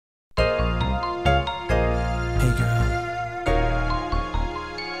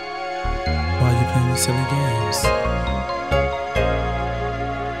these silly games.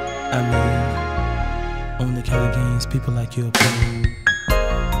 I mean, only the kind of games people like you are playing.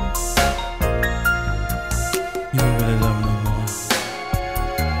 You don't really love me no more,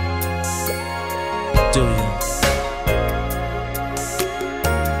 do you?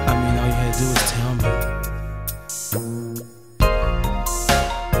 I mean, all you had to do was tell me.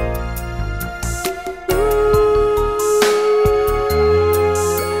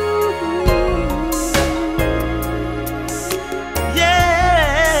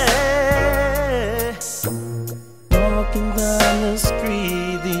 Walking down the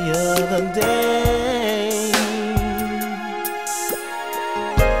street the other day,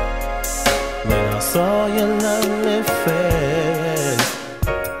 when I saw your lovely face,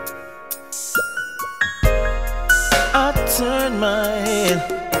 I turned my head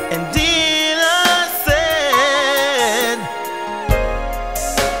and then I said,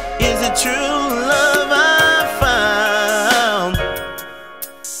 is it true love I found?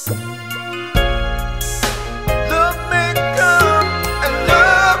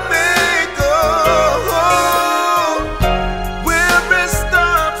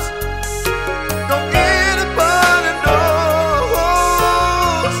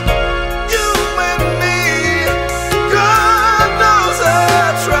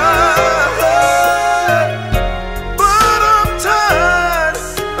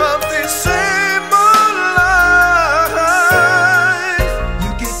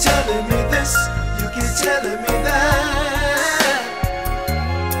 Telling me that,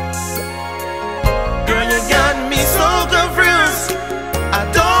 girl, you got me so confused. I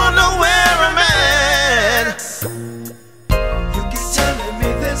don't know where I'm at. You keep telling me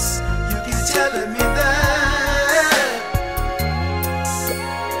this, you keep telling me that.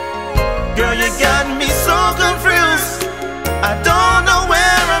 Girl, you got me so confused. I don't know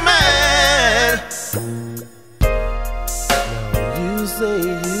where I'm at. Now you say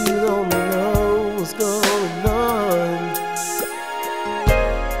you don't know what's going on.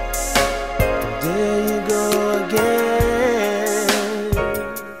 There you go again.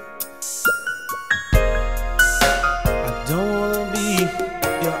 I don't wanna be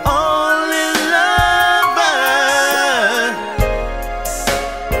your only lover.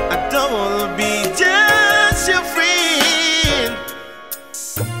 I don't wanna be just your friend.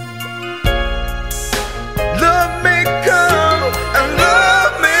 Love may come and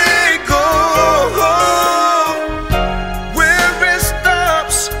love may go. Where it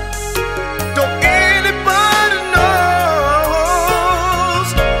stops, don't anybody knows.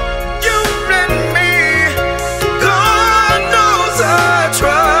 You and me, God knows I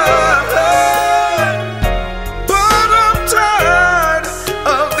tried, but I'm tired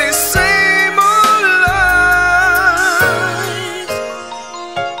of these same old lies.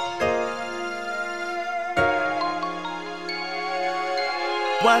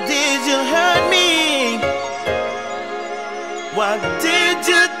 Why did you hurt me? Why did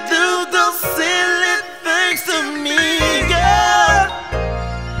you do those silly things to me, girl?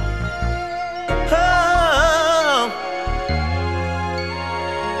 Oh,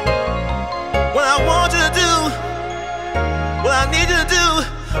 what I want you to do, what I need you to do,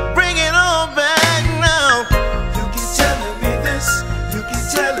 bring it on back.